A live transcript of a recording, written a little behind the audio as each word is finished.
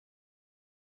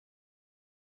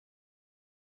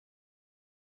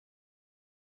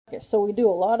So we do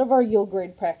a lot of our yield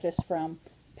grade practice from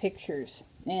pictures.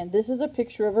 And this is a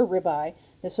picture of a ribeye.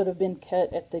 This would have been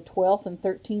cut at the 12th and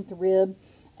 13th rib,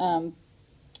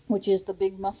 which is the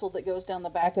big muscle that goes down the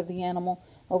back of the animal.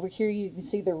 Over here you can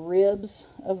see the ribs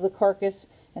of the carcass,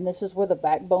 and this is where the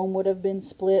backbone would have been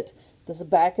split. This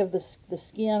back of the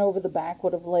skin over the back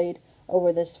would have laid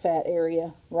over this fat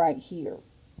area right here.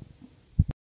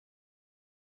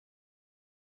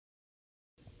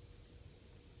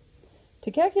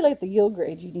 To calculate the yield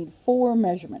grade, you need 4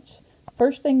 measurements.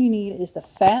 First thing you need is the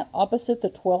fat opposite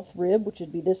the 12th rib, which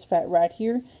would be this fat right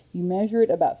here. You measure it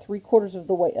about 3/4 of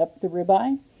the way up the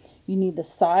ribeye. You need the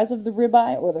size of the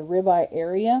ribeye or the ribeye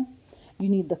area. You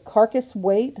need the carcass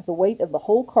weight, the weight of the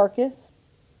whole carcass.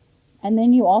 And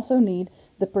then you also need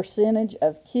the percentage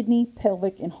of kidney,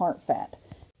 pelvic, and heart fat.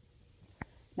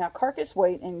 Now, carcass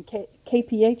weight and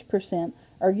kph percent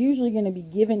are usually going to be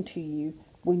given to you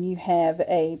when you have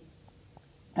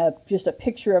just a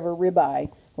picture of a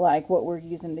ribeye, like what we're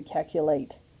using to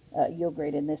calculate yield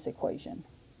grade in this equation.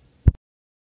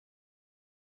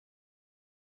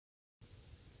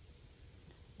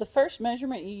 The first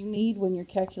measurement you need when you're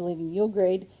calculating yield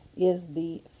grade is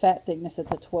the fat thickness at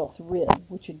the 12th rib,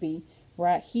 which would be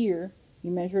right here.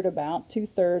 You measure it about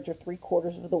 2/3 or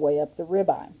 3/4 of the way up the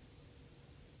ribeye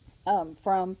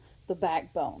from the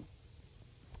backbone.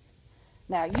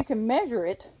 Now you can measure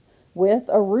it with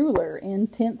a ruler in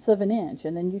tenths of an inch,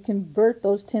 and then you convert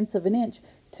those tenths of an inch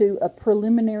to a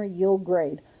preliminary yield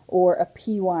grade, or a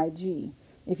PYG.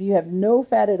 If you have no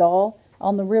fat at all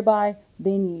on the ribeye,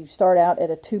 then you start out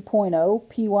at a 2.0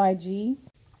 PYG.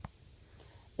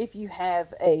 If you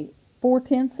have a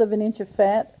 4/10 of an inch of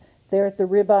fat there at the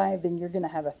ribeye, then you're going to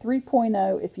have a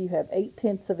 3.0. If you have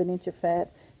 8/10 of an inch of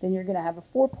fat, then you're going to have a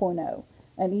 4.0.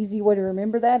 An easy way to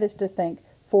remember that is to think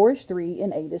 4 is 3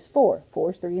 and 8 is 4.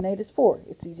 4 is 3 and 8 is 4.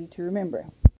 It's easy to remember.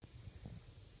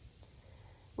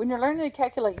 When you're learning to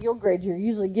calculate yield grade, you're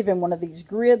usually given one of these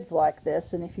grids like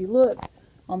this, and if you look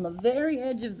on the very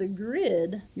edge of the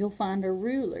grid, you'll find a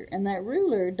ruler, and that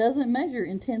ruler doesn't measure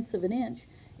in tenths of an inch.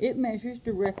 It measures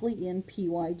directly in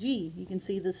PYG. You can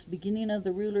see this beginning of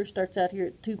the ruler starts out here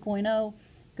at 2.0,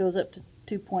 goes up to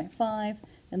 2.5,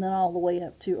 and then all the way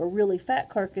up to a really fat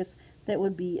carcass that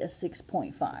would be a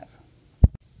 6.5.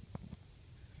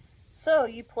 So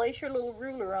you place your little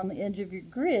ruler on the edge of your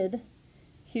grid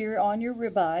here on your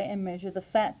ribeye and measure the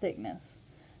fat thickness.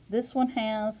 This one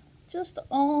has just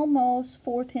almost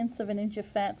 4/10 of an inch of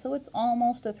fat, so it's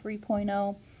almost a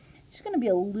 3.0. It's going to be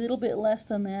a little bit less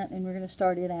than that, and we're going to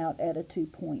start it out at a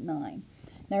 2.9.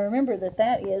 Now remember that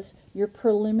that is your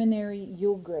preliminary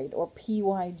yield grade, or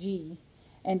PYG,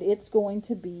 and it's going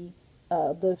to be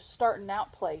the starting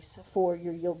out place for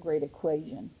your yield grade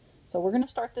equation. So we're going to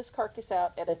start this carcass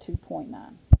out at a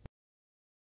 2.9.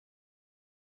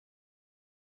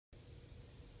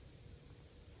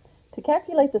 To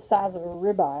calculate the size of a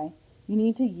ribeye, you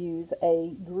need to use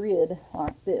a grid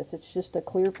like this. It's just a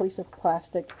clear piece of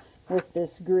plastic with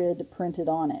this grid printed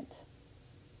on it.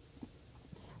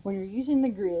 When you're using the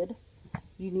grid,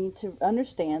 you need to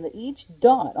understand that each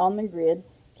dot on the grid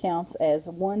counts as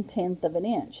 1/10 of an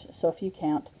inch. So if you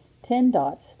count 10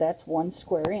 dots, that's 1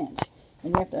 square inch.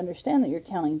 And you have to understand that you're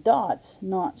counting dots,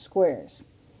 not squares.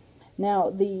 Now,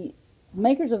 the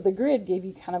makers of the grid gave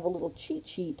you kind of a little cheat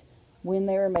sheet when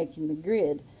they were making the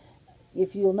grid.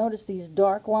 If you'll notice these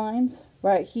dark lines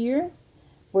right here,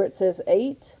 where it says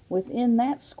 8, within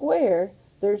that square,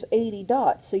 there's 80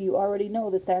 dots. So you already know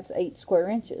that that's 8 square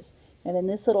inches. And in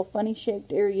this little funny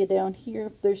shaped area down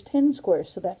here, there's 10 squares,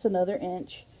 so that's another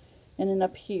inch. And then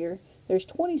up here, there's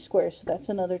 20 squares, so that's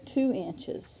another 2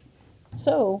 inches.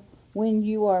 So when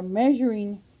you are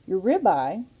measuring your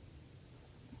ribeye,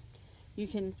 you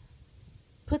can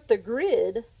put the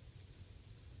grid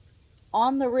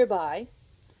on the ribeye,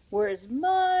 where as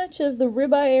much of the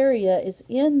ribeye area is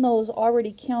in those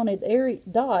already counted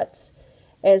dots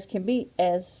as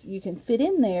you can fit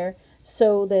in there,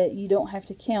 so that you don't have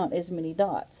to count as many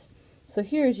dots. So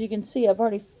here, as you can see, I've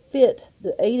already fit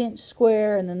the 8-inch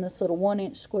square, and then this little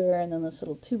 1-inch square, and then this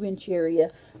little 2-inch area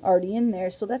already in there.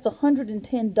 So that's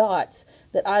 110 dots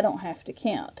that I don't have to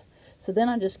count. So then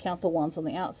I just count the ones on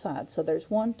the outside. So there's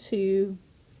 1, 2,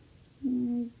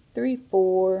 3,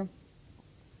 4,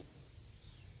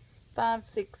 5,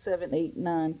 6, 7, 8,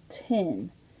 9,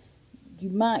 10. You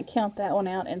might count that one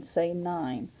out and say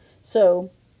 9.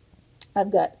 So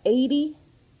I've got 80,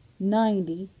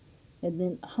 90, and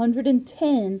then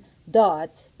 110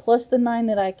 dots plus the 9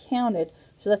 that I counted.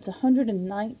 So that's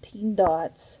 119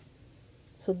 dots.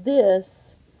 So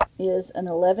this is an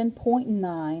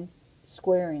 11.9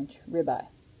 square inch ribeye.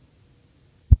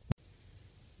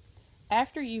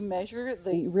 After you measure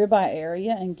the ribeye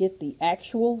area and get the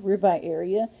actual ribeye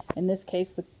area, in this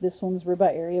case this one's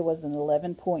ribeye area was an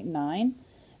 11.9,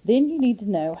 then you need to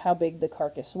know how big the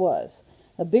carcass was.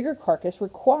 A bigger carcass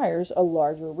requires a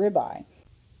larger ribeye.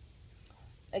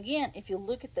 Again, if you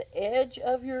look at the edge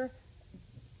of your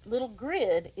little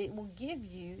grid, it will give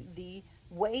you the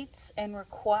weights and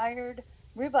required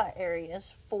ribeye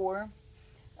areas for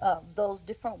those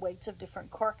different weights of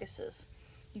different carcasses.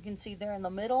 You can see there in the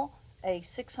middle, a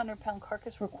 600-pound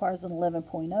carcass requires an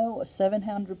 11.0, a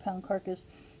 700-pound carcass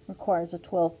requires a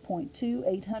 12.2,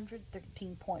 800,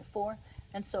 13.4,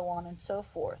 and so on and so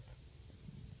forth.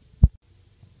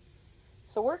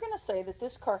 So we're going to say that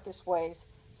this carcass weighs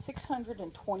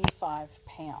 625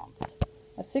 pounds.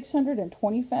 A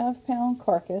 625-pound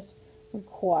carcass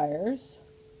requires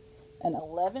an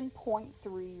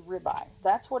 11.3 ribeye.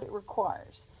 That's what it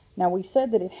requires. Now we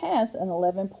said that it has an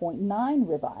 11.9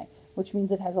 ribeye, which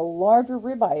means it has a larger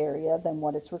ribeye area than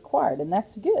what it's required, and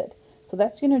that's good. So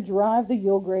that's going to drive the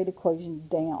yield grade equation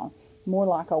down, more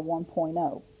like a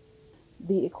 1.0.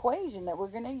 The equation that we're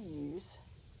going to use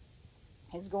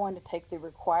is going to take the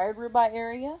required ribeye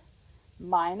area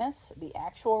minus the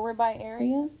actual ribeye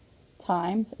area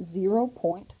times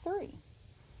 0.3.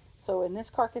 So in this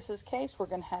carcass's case, we're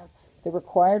going to have the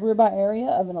required ribeye area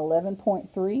of an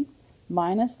 11.3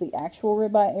 minus the actual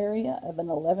ribeye area of an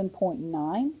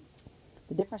 11.9.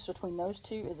 The difference between those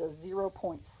two is a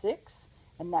 0.6,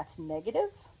 and that's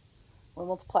negative. We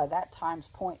multiply that times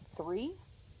 0.3,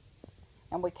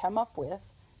 and we come up with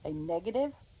a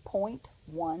negative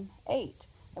 0.18.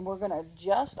 And we're going to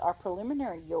adjust our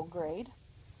preliminary yield grade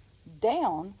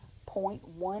down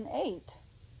 0.18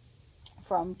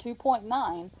 from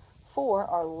 2.9 for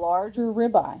our larger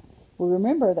ribeye. We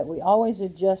remember that we always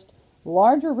adjust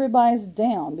larger ribeyes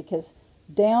down because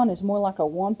down is more like a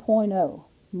 1.0,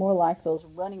 more like those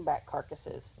running back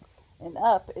carcasses, and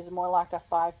up is more like a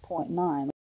 5.9.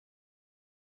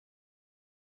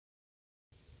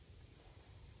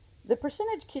 The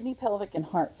percentage kidney, pelvic, and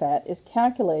heart fat is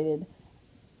calculated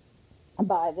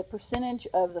by the percentage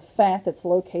of the fat that's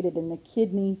located in the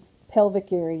kidney,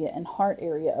 pelvic area, and heart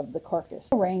area of the carcass.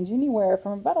 It'll range anywhere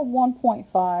from about a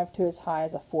 1.5 to as high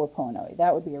as a 4.0.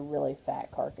 That would be a really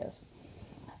fat carcass.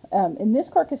 In this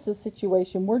carcass's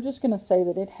situation, we're just going to say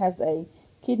that it has a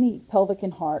kidney, pelvic,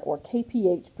 and heart, or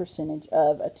KPH percentage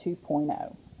of a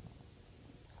 2.0.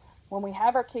 When we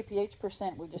have our KPH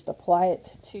percent, we just apply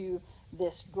it to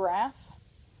this graph,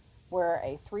 where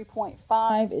a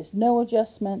 3.5 is no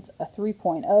adjustment, a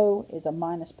 3.0 is a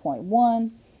minus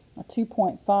 0.1, a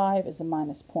 2.5 is a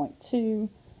minus 0.2,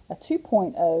 a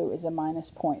 2.0 is a minus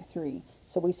 0.3.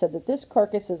 So we said that this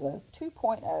carcass is a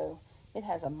 2.0. It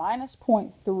has a minus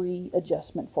 0.3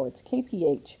 adjustment for its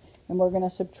KPH, and we're going to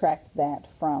subtract that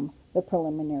from the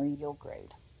preliminary yield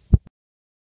grade.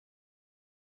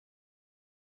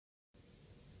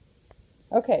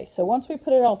 Okay, so once we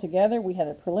put it all together, we had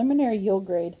a preliminary yield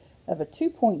grade of a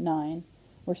 2.9.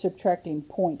 We're subtracting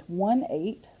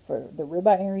 0.18 for the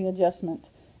ribeye area adjustment,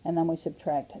 and then we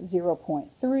subtract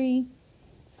 0.3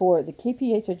 for the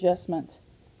KPH adjustment.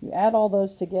 You add all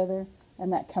those together,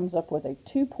 and that comes up with a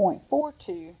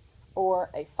 2.42,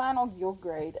 or a final yield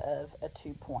grade of a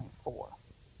 2.4.